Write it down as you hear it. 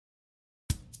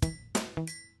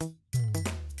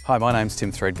Hi, my name's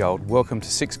Tim Threadgold. Welcome to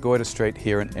 6 Goyder Street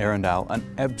here in Erindale, an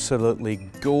absolutely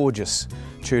gorgeous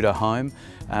Tudor home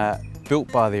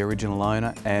built by the original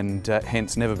owner and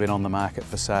hence never been on the market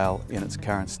for sale in its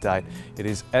current state. It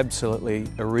is absolutely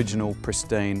original,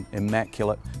 pristine,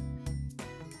 immaculate.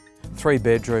 3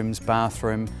 bedrooms,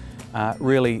 bathroom,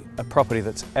 really a property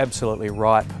that's absolutely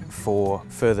ripe for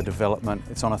further development.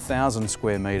 It's on 1,000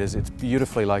 square metres, it's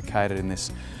beautifully located in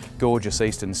this gorgeous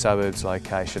eastern suburbs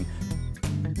location.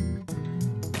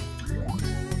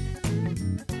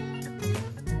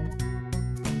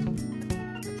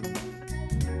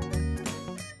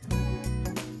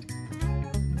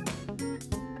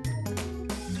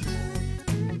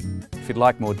 If you'd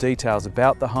like more details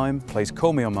about the home, please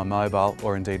call me on my mobile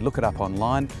or indeed look it up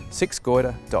online,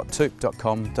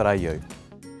 6goyder.toop.com.au.